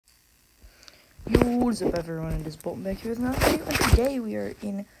What's up everyone, it is Bolton back here with another video, and today we are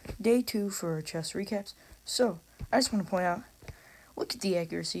in day 2 for our chess recaps. So, I just want to point out, look at the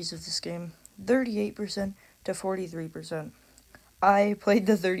accuracies of this game, 38% to 43%. I played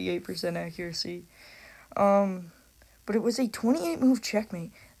the 38% accuracy, but it was a 28 move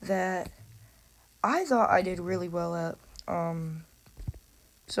checkmate that I thought I did really well at,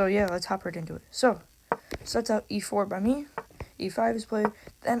 so yeah, let's hop right into it. So, starts out e4 by me, e5 is played,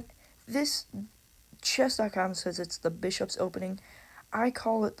 then this chess.com says it's the bishop's opening. I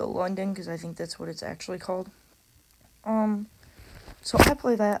call it the London because I think that's what it's actually called. So I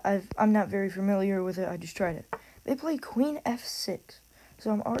play that. I'm not very familiar with it. I just tried it. They play queen f6.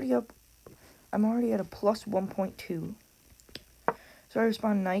 So I'm already up. I'm already at a plus 1.2. So I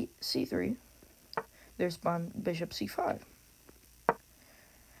respond knight c3. They respond bishop c5.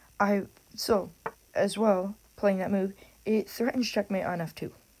 So as well, playing that move, it threatens checkmate on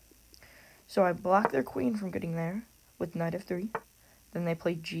f2. So I block their queen from getting there with knight f3. Then they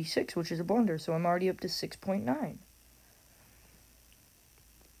play g6, which is a blunder, so I'm already up to 6.9.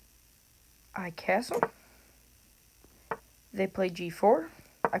 I castle. They play g4.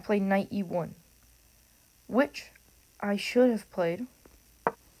 I play knight e1, which I should have played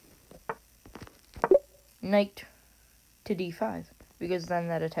knight to d5, because then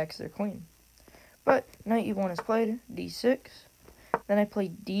that attacks their queen. But knight e1 is played, d6. Then I play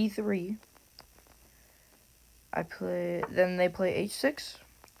d3. Then they play h6,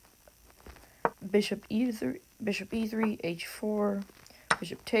 bishop e3, h4,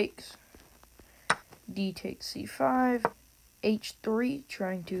 bishop takes, d takes c5, h3,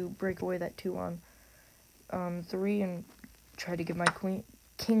 trying to break away that 2 on 3 and try to give my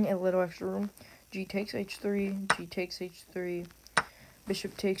king a little extra room. G takes h3, g takes h3,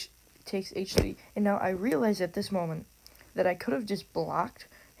 bishop takes h3, and now I realize at this moment that I could have just blocked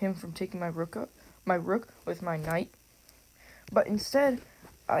him from taking my rook with my knight, but instead,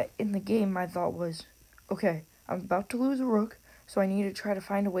 in the game, my thought was, okay, I'm about to lose a rook, so I need to try to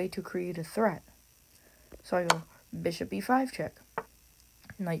find a way to create a threat. So I go bishop e5 check,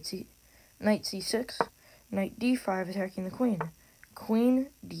 knight c6, knight d5 attacking the queen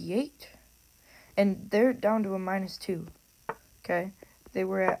d8, and they're down to a -2. Okay, they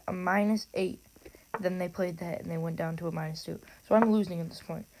were at a -8. Then they played that and they went down to a -2. So I'm losing at this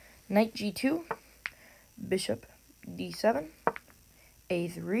point. Knight g2. Bishop d7,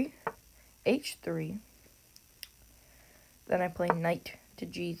 a3, h3. Then I play knight to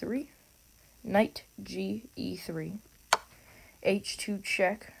g3, knight g e3, h2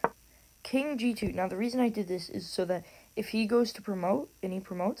 check, king g2. Now the reason I did this is so that if he goes to promote and he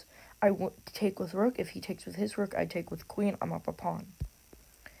promotes, I won't take with rook. If he takes with his rook, I take with queen. I'm up a pawn.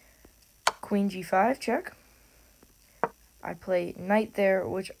 Queen g5 check. I play knight there,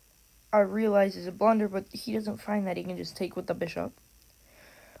 which I realize is a blunder, but he doesn't find that he can just take with the bishop.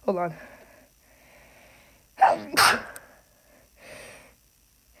 Hold on.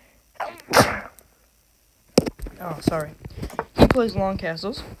 Oh, sorry. He plays long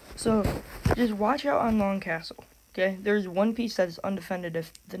castles, so just watch out on long castle. Okay, there's one piece that is undefended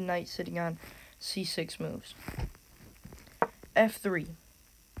if the knight sitting on c6 moves. f3.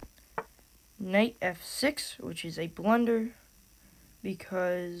 Knight f6, which is a blunder,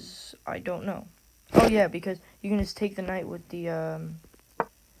 because I don't know. Oh yeah, because you can just take the knight with the and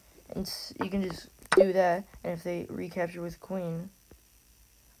you can just do that, and if they recapture with queen,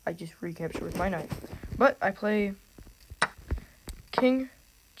 I just recapture with my knight. But I play king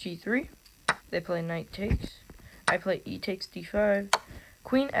g3. They play knight takes. I play e takes d5,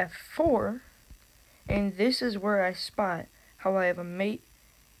 queen f4, and this is where I spot how I have a mate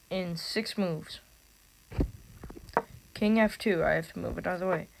in 6 moves. King f2, I have to move it out of the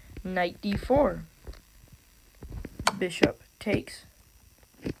way. Knight d4. Bishop takes.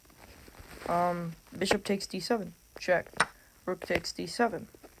 Bishop takes d7. Check. Rook takes d7.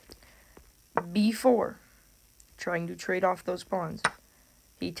 b4. Trying to trade off those pawns.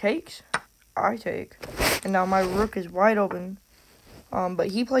 He takes. I take. And now my rook is wide open.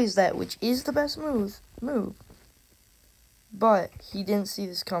 But he plays that, which is the best move. But he didn't see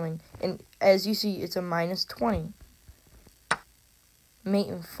this coming. And as you see, it's a -20. Mate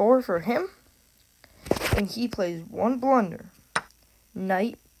in 4 for him, and he plays one blunder.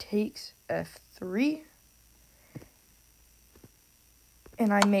 Knight takes f3,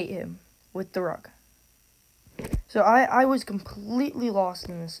 and I mate him with the rook. So I was completely lost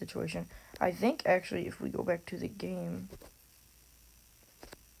in this situation. I think, actually, if we go back to the game,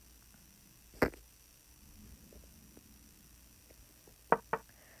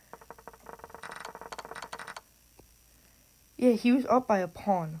 yeah, he was up by a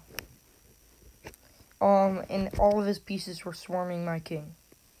pawn. And all of his pieces were swarming my king.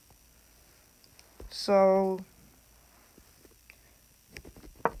 So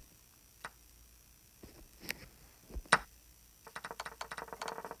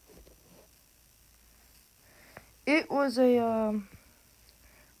it was a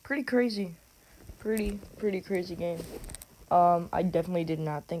pretty crazy game. I definitely did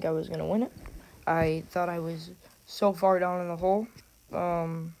not think I was gonna win it. I thought I was so far down in the hole.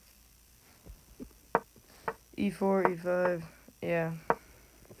 E4, E5, yeah.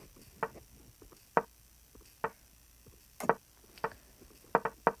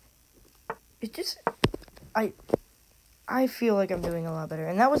 It just, I feel like I'm doing a lot better.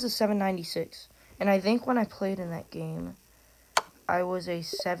 And that was a 796. And I think when I played in that game, I was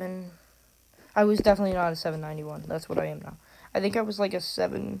definitely not a 791. That's what I am now. I think I was like a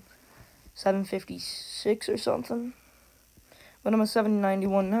 756 or something. But I'm a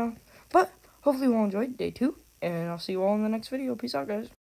 791 now. But hopefully you all enjoyed day 2. And I'll see you all in the next video. Peace out, guys.